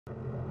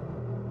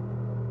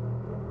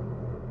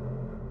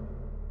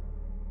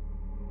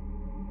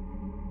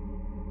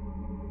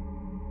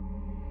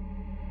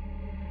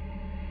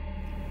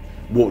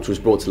Warped was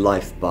brought to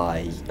life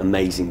by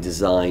amazing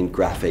design,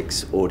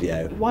 graphics,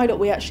 audio. Why don't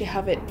we actually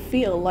have it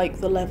feel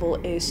like the level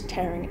is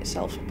tearing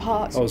itself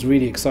apart? I was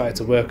really excited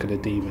to work on the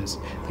demons.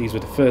 These were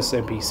the first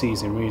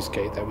NPCs in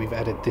RuneScape that we've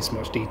added this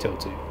much detail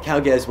to.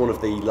 Kalgair is one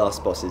of the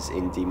last bosses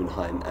in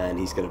Demonheim, and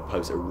he's going to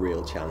pose a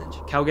real challenge.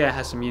 Kalgair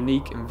has some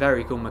unique and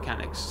very cool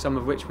mechanics, some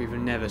of which we've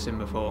never seen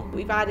before.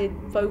 We've added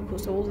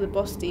vocals to all the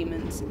boss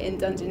demons in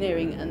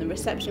Dungeoneering, and the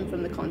reception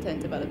from the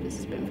content developers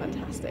has been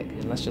fantastic.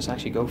 Let's just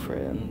actually go for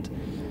it, and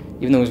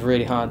even though it was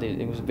really hard,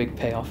 it was a big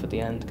payoff at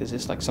the end, because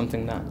it's like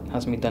something that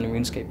hasn't been done in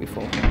RuneScape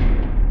before.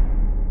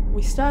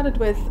 We started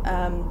with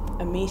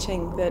a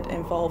meeting that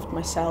involved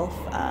myself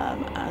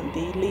and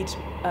the lead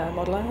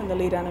modeller and the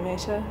lead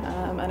animator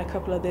and a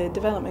couple of the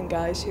development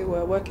guys who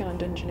were working on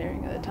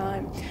Dungeoneering at the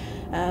time.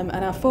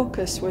 And our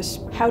focus was,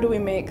 how do we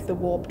make the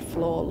warped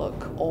floor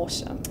look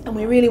awesome? And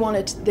we really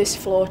wanted this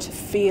floor to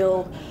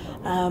feel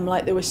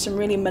like there was some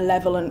really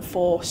malevolent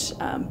force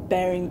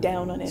bearing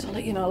down on it. So,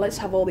 you know, let's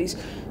have all these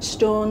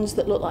stones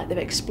that look like they've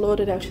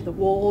exploded out of the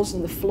walls,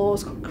 and the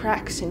floor's got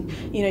cracks, and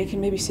you know, you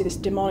can maybe see this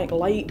demonic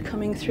light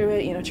coming through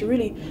it. You know, to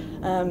really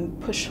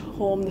push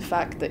home the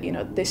fact that, you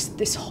know,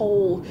 this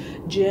whole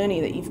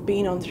journey that you've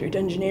been on through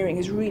Dungeoneering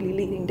is really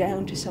leading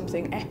down to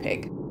something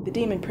epic. The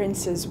demon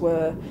princes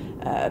were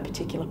a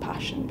particular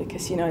passion,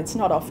 because, you know, it's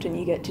not often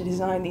you get to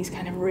design these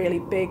kind of really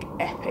big,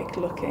 epic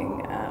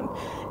looking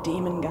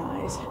demon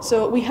guys.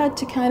 So we had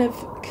to kind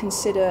of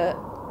consider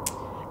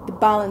the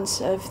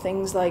balance of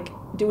things like,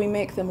 do we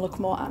make them look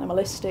more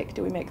animalistic?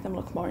 Do we make them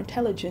look more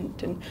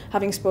intelligent? And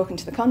having spoken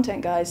to the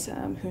content guys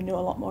who know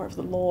a lot more of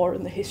the lore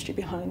and the history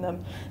behind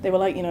them, they were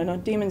like, you know, no,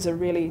 demons are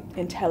really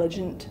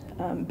intelligent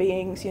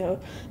beings, you know,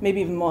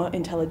 maybe even more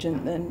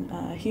intelligent than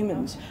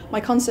humans.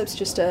 My concept's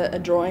just a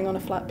drawing on a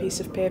flat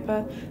piece of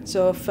paper.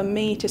 So for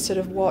me to sort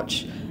of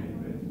watch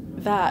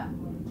that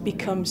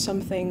becomes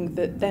something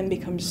that then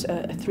becomes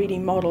a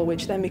 3D model,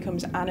 which then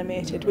becomes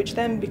animated, which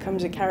then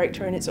becomes a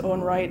character in its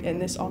own right in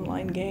this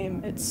online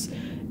game. It's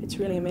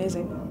really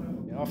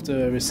amazing.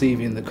 After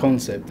receiving the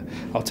concept,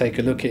 I'll take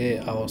a look at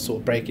it, I'll sort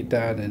of break it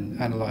down and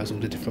analyse all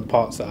the different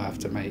parts that I have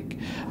to make.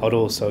 I'd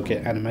also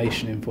get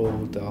animation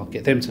involved, I'll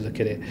get them to look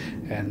at it,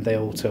 and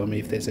they'll tell me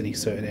if there's any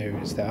certain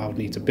areas that I'll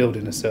need to build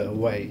in a certain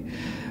way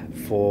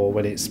for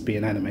when it's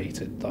being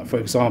animated. Like, for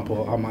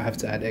example, I might have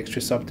to add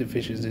extra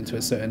subdivisions into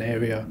a certain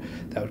area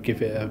that would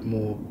give it a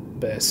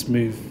better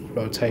smooth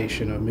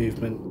rotation or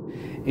movement.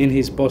 In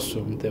his boss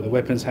room, there were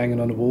weapons hanging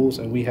on the walls,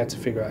 and we had to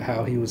figure out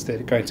how he was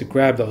then going to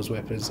grab those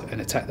weapons and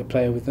attack the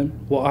player with them.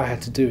 What I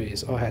had to do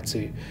is I had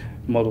to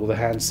model the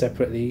hand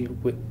separately,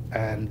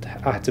 and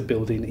I had to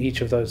build in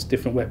each of those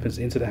different weapons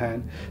into the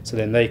hand, so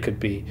then they could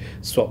be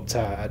swapped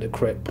out at the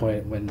correct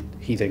point when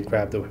he then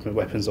grabbed the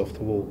weapons off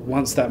the wall.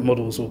 Once that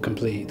model was all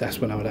complete, that's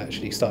when I would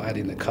actually start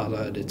adding the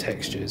colour, the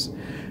textures,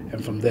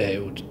 and from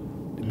there it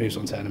moves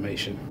on to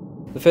animation.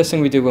 The first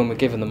thing we do when we're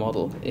given the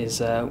model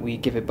is we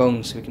give it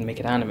bones so we can make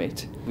it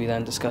animate. We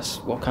then discuss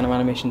what kind of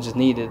animations is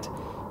needed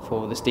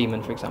for this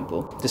demon, for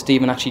example. This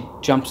demon actually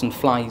jumps and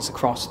flies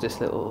across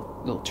this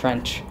little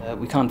trench.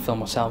 We can't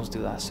film ourselves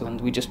do that, so and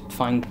we just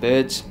find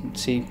birds and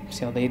see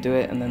how they do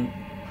it, and then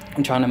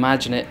I'm trying to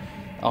imagine it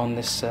on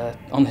this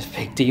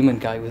big demon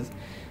guy with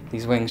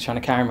these wings, trying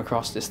to carry him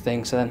across this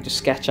thing. So then just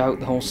sketch out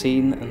the whole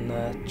scene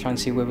and try and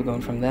see where we're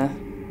going from there.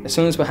 As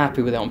soon as we're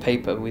happy with it on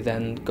paper, we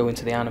then go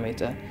into the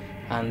animator,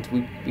 and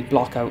we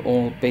block out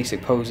all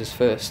basic poses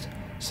first.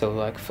 So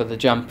like for the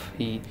jump,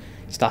 he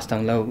starts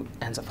down low,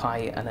 ends up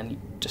high, and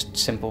then just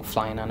simple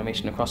flying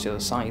animation across the other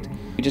side.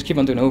 We just keep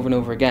on doing it over and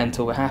over again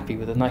until we're happy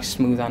with a nice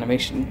smooth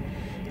animation,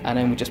 and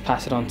then we just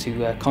pass it on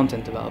to a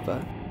content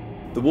developer.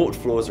 The warped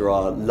floors are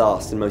our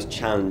last and most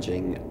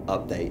challenging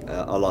update,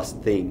 our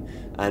last theme,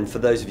 and for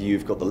those of you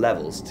who've got the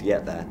levels to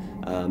get there,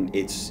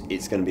 it's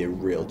going to be a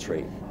real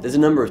treat. There's a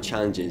number of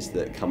challenges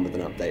that come with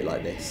an update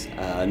like this,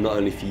 not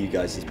only for you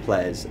guys as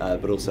players,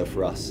 but also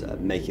for us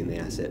making the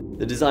asset.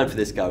 The design for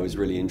this guy was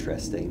really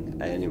interesting,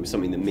 and it was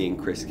something that me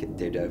and Chris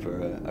did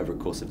over a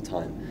course of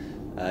time.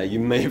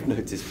 You may have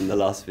noticed from the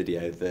last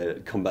video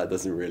that combat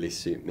doesn't really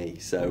suit me,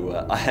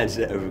 so I handed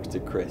it over to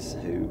Chris,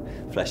 who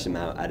fleshed him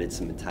out, added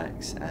some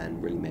attacks,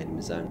 and really made him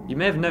his own. You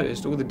may have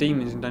noticed all the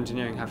demons in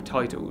Dungeoneering have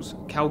titles.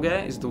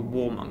 Kalgair is the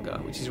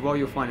Warmonger, which is why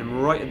you'll find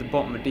him right at the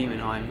bottom of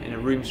Demonheim in a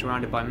room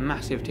surrounded by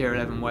massive tier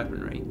 11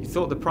 weaponry. You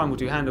thought the Primal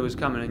two-hander was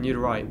coming, and you're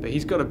right, but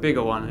he's got a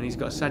bigger one, and he's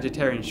got a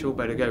Sagittarian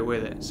shortbow to go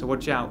with it, so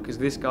watch out, because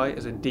this guy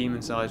is a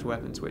demon-sized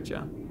weapon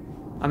switcher.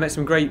 I met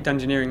some great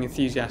Dungeoneering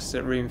enthusiasts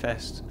at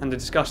RuneFest, and the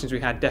discussions we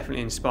had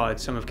definitely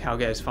inspired some of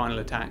Kalgair's final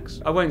attacks.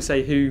 I won't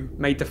say who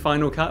made the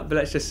final cut, but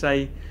let's just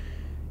say,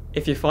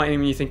 if you're fighting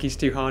him and you think he's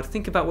too hard,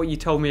 think about what you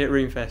told me at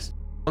RuneFest.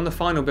 On the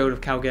final build of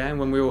Kalgair,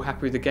 when we were all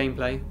happy with the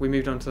gameplay, we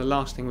moved on to the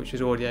last thing, which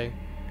was audio,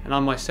 and I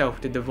myself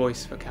did the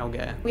voice for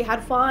Kalgair. We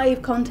had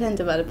 5 content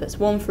developers,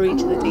 one for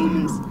each of the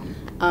demons.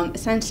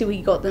 Essentially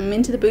we got them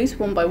into the booth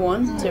one by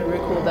one to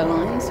record their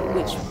lines,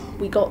 which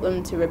we got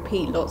them to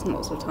repeat lots and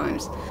lots of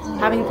times.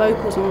 Having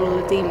vocals on all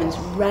of the demons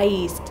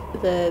raised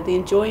the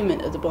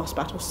enjoyment of the boss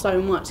battle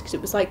so much, because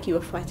it was like you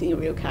were fighting a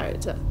real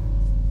character.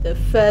 The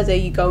further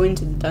you go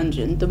into the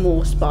dungeon, the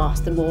more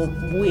sparse, the more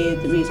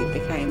weird the music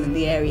became, and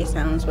the area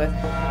sounds were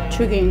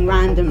triggering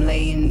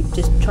randomly and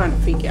just trying to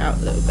freak you out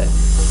a little bit.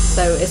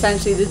 So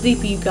essentially, the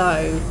deeper you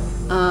go,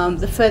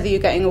 the further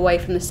you're getting away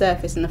from the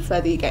surface, and the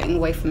further you're getting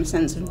away from a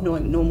sense of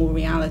normal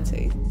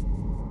reality.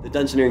 The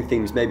Dungeoneering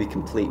themes may be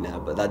complete now,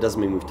 but that doesn't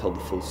mean we've told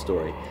the full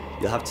story.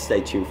 You'll have to stay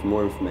tuned for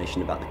more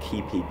information about the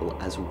key people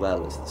as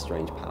well as the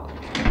strange power.